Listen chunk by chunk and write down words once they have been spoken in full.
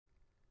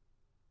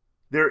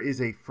There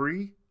is a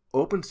free,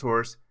 open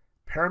source,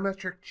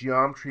 parametric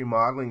geometry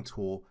modeling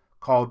tool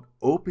called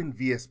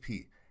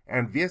OpenVSP,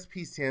 and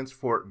VSP stands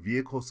for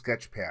Vehicle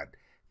Sketchpad.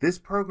 This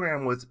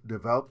program was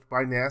developed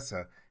by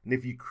NASA, and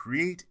if you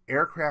create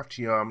aircraft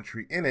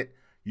geometry in it,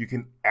 you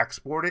can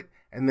export it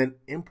and then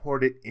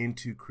import it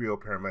into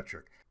Creo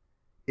Parametric.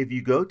 If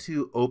you go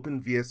to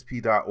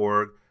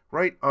openvsp.org,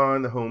 right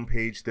on the home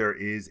page there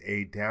is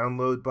a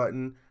download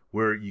button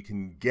where you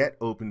can get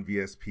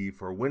OpenVSP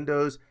for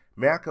Windows,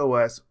 Mac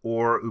OS,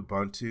 or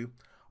Ubuntu.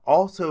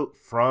 Also,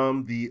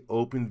 from the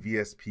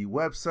OpenVSP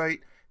website,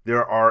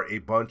 there are a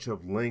bunch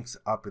of links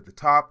up at the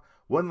top.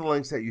 One of the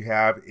links that you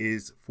have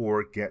is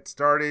for Get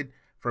Started.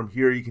 From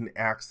here, you can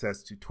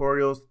access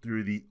tutorials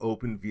through the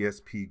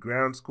OpenVSP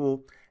Ground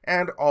School.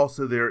 And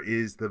also there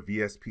is the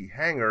VSP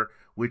Hangar,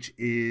 which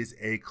is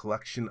a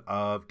collection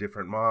of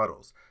different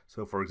models.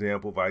 So for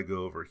example, if I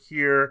go over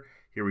here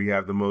we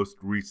have the most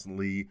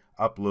recently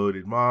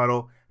uploaded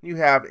model. You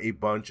have a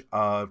bunch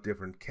of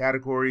different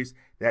categories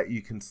that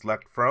you can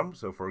select from.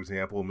 So for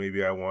example,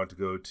 maybe I want to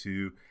go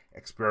to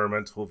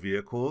experimental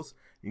vehicles.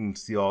 You can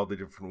see all the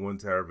different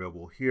ones that are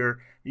available here.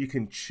 You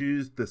can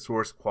choose the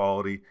source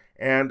quality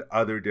and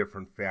other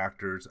different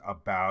factors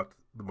about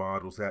the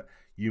models that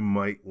you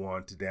might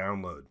want to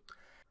download.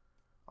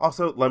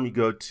 Also, let me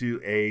go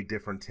to a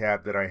different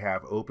tab that I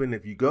have open.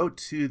 If you go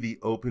to the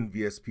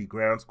OpenVSP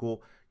Ground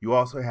School, you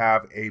also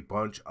have a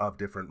bunch of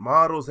different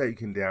models that you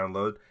can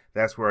download.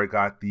 That's where I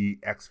got the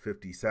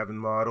X57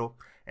 model.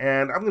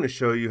 And I'm going to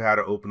show you how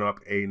to open up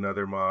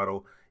another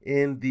model.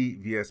 In the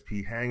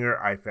VSP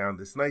Hangar, I found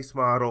this nice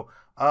model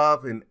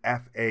of an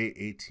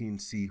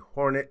FA-18C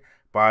Hornet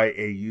by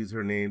a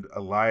user named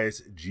Elias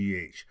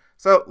GH.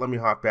 So let me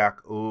hop back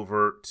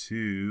over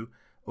to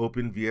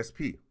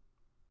OpenVSP.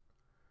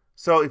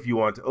 So if you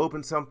want to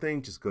open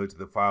something, just go to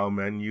the File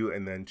menu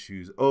and then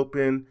choose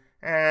Open.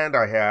 And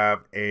I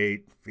have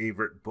a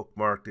favorite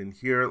bookmarked in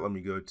here. Let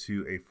me go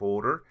to a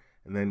folder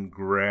and then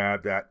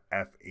grab that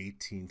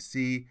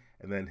F18C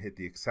and then hit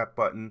the Accept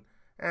button.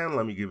 And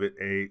let me give it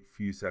a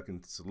few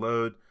seconds to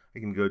load. I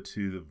can go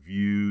to the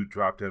View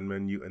drop-down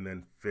menu and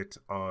then Fit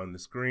on the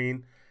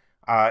screen.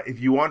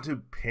 If you want to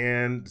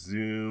pan,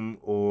 zoom,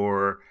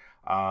 or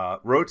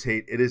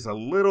rotate, it is a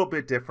little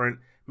bit different.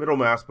 Middle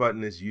mouse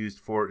button is used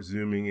for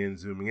zooming in,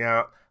 zooming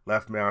out.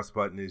 Left mouse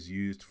button is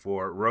used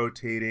for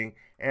rotating,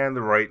 and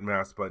the right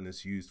mouse button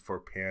is used for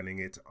panning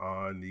it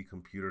on the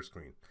computer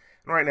screen.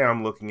 And right now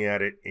I'm looking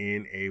at it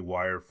in a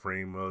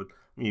wireframe mode.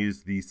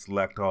 Use the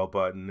Select All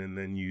button and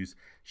then use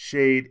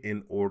Shade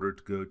in order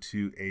to go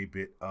to a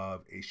bit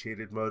of a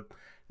shaded mode.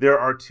 There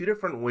are two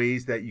different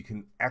ways that you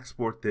can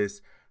export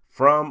this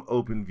from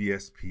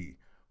OpenVSP.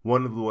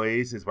 One of the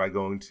ways is by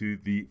going to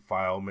the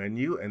File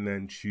menu and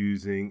then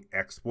choosing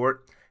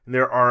Export. And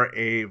there are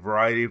a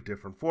variety of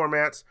different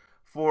formats.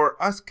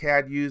 For us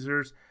CAD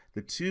users,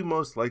 the two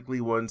most likely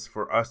ones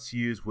for us to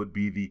use would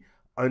be the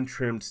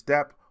untrimmed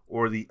step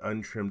or the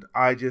untrimmed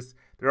IGES.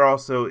 There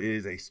also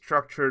is a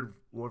structured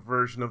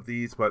version of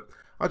these, but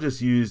I'll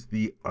just use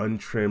the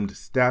untrimmed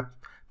step.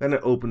 Then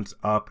it opens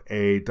up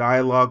a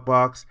dialog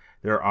box.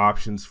 There are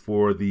options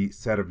for the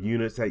set of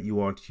units that you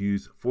want to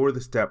use for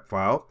the step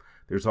file.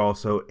 There's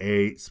also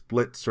a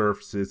split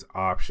surfaces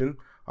option.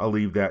 I'll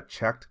leave that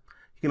checked.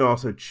 You can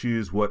also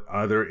choose what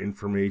other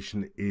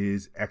information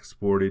is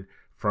exported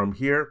from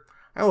here.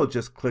 I will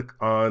just click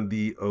on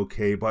the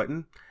OK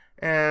button,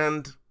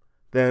 and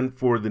then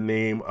for the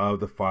name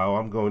of the file,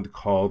 I'm going to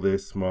call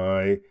this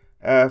my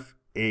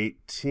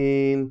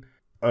F18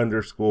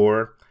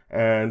 underscore,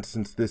 and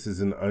since this is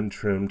an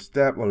untrimmed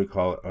step, let me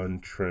call it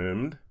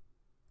untrimmed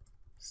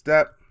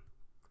step,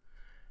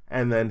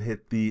 and then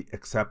hit the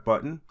Accept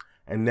button.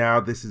 And now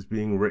this is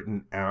being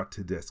written out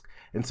to disk.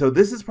 And so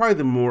this is probably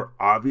the more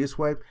obvious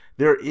way.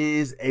 There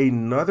is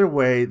another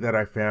way that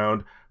I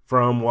found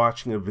from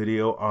watching a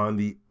video on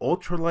the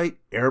Ultralight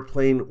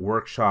Airplane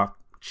Workshop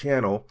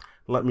channel.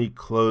 Let me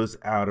close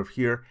out of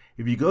here.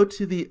 If you go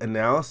to the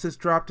Analysis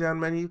drop-down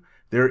menu,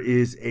 there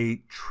is a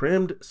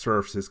Trimmed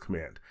Surfaces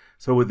command.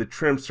 So with the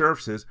Trimmed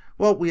Surfaces,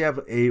 well, we have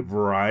a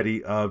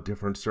variety of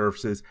different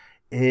surfaces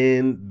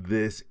in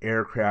this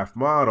aircraft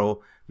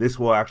model. This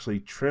will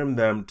actually trim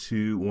them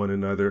to one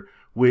another,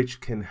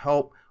 which can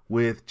help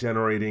with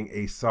generating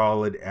a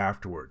solid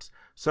afterwards.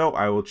 So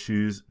I will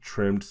choose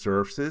Trimmed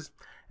Surfaces.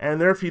 And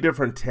there are a few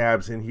different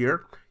tabs in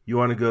here. You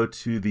want to go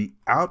to the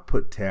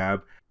Output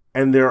tab,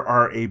 and there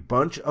are a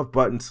bunch of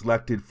buttons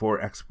selected for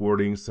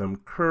exporting some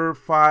curve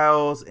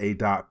files, a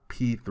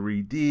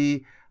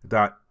 .p3d,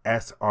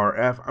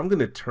 .srf. I'm going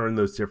to turn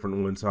those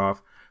different ones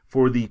off.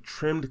 For the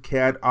trimmed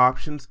CAD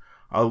options,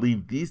 I'll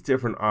leave these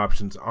different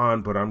options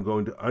on, but I'm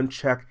going to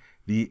uncheck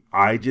the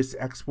IGES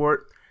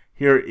export.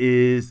 Here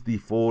is the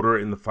folder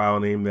in the file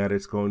name that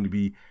it's going to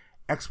be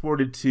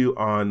exported to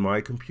on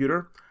my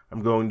computer.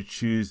 I'm going to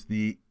choose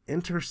the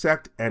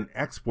Intersect and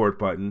Export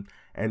button,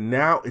 and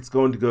now it's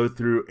going to go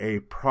through a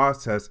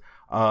process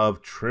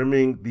of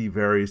trimming the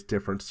various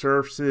different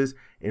surfaces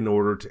in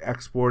order to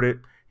export it.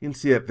 You can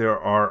see that there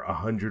are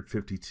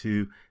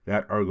 152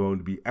 that are going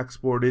to be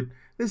exported.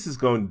 This is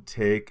going to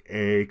take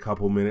a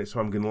couple minutes,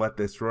 so I'm going to let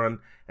this run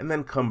and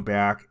then come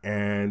back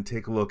and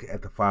take a look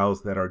at the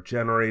files that are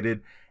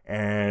generated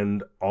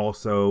and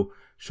also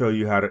show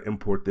you how to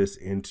import this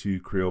into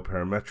Creo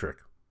Parametric.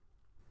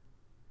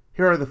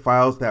 Here are the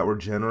files that were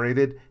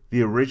generated.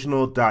 The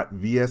original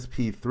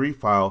 .vsp3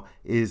 file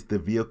is the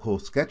vehicle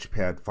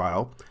sketchpad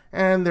file,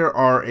 and there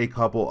are a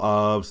couple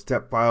of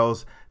step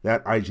files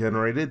that I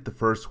generated. The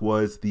first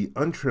was the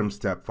untrimmed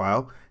step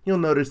file. You'll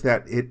notice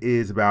that it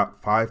is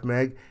about 5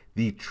 meg.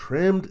 The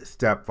trimmed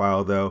step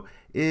file, though,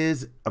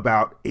 is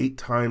about 8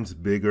 times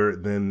bigger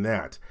than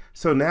that.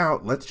 So now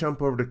let's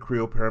jump over to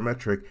Creo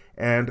Parametric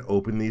and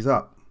open these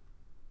up.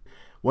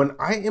 When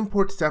I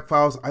import step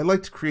files, I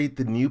like to create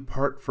the new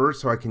part first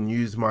so I can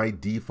use my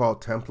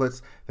default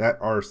templates that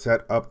are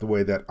set up the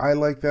way that I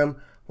like them.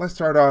 Let's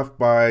start off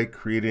by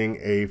creating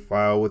a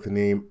file with the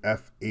name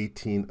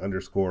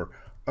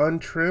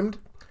f18_untrimmed,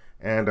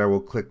 and I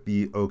will click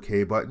the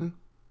OK button.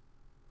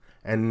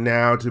 And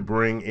now to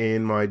bring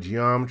in my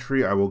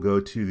geometry, I will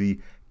go to the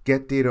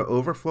Get Data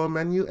Overflow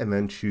menu and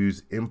then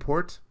choose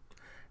Import.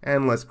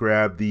 And let's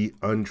grab the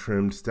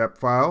untrimmed step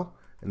file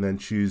and then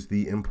choose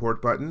the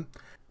Import button.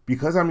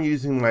 Because I'm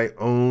using my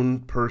own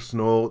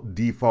personal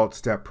default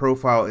step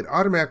profile, it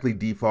automatically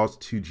defaults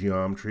to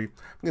geometry.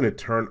 I'm going to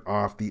turn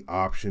off the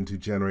option to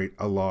generate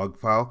a log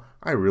file.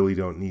 I really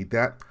don't need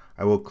that.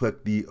 I will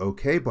click the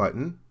OK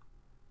button.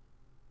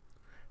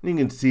 And you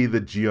can see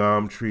the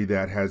geometry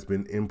that has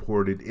been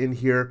imported in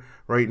here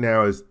right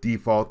now is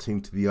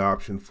defaulting to the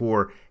option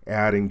for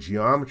adding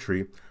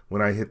geometry.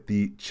 When I hit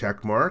the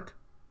check mark,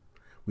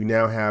 we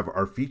now have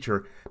our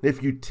feature. And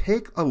if you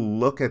take a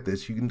look at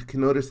this, you can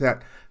notice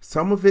that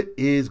some of it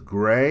is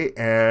gray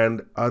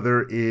and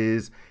other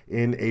is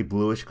in a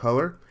bluish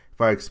color. If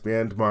I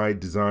expand my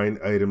design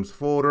items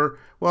folder,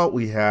 well,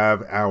 we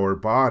have our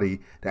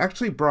body. It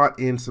actually brought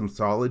in some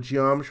solid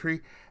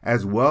geometry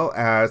as well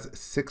as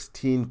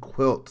 16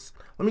 quilts.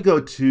 Let me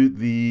go to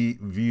the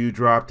view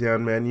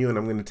drop-down menu and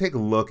I'm going to take a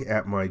look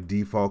at my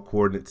default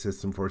coordinate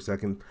system for a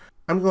second.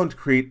 I'm going to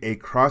create a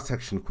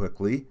cross-section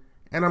quickly,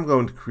 and I'm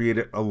going to create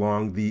it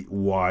along the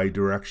Y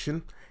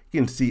direction.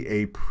 You can see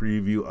a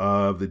preview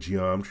of the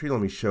geometry.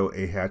 Let me show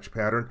a hatch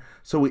pattern.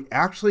 So we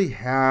actually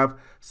have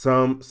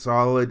some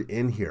solid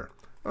in here.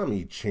 Let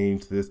me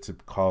change this to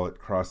call it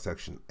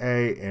cross-section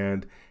A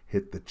and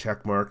hit the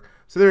check mark.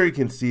 So there you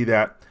can see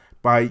that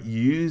by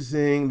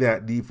using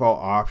that default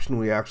option,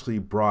 we actually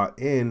brought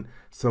in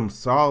some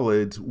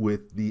solids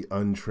with the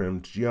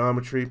untrimmed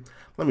geometry.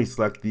 Let me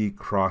select the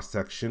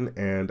cross-section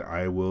and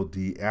I will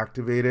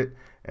deactivate it.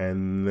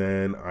 And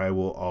then I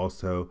will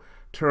also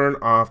turn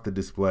off the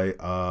display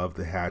of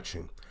the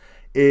hatching.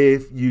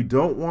 If you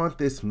don't want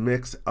this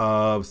mix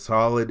of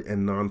solid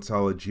and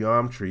non-solid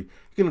geometry,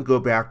 you can go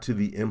back to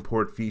the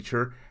import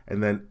feature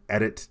and then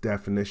edit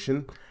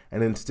definition.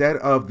 And instead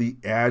of the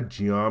add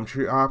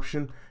geometry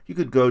option, you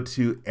could go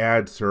to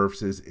add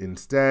surfaces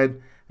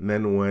instead. And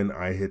then when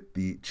I hit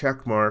the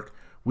check mark,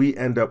 we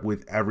end up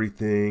with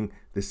everything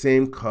the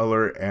same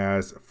color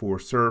as for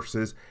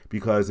surfaces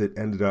because it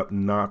ended up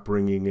not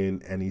bringing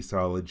in any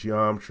solid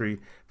geometry.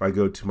 If I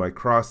go to my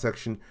cross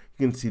section,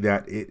 you can see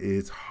that it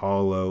is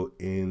hollow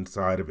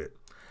inside of it.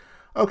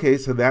 Okay,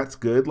 so that's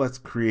good. Let's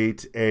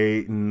create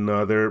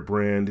another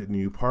brand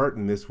new part,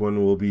 and this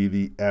one will be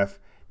the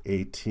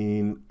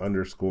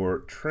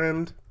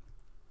f18_trimmed.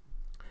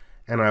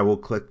 And I will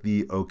click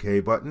the OK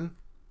button.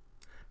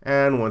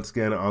 And once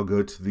again, I'll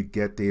go to the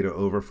Get Data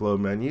Overflow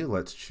menu.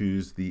 Let's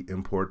choose the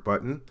Import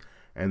button.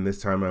 And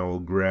this time I will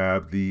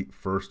grab the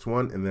first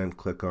one and then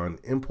click on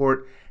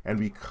Import. And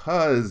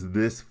because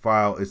this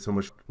file is so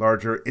much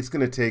larger, it's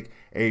going to take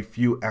a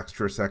few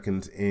extra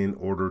seconds in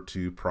order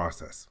to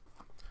process.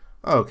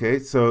 Okay,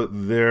 so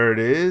there it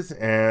is.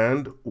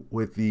 And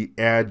with the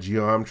Add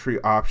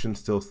Geometry option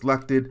still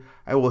selected,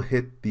 I will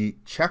hit the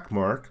check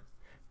mark.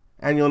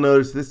 And you'll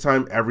notice this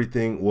time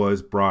everything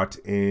was brought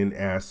in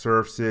as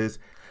surfaces.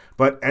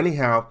 But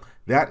anyhow,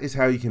 that is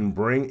how you can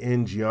bring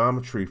in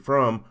geometry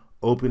from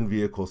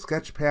OpenVSP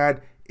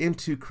Sketchpad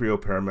into Creo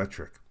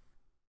Parametric.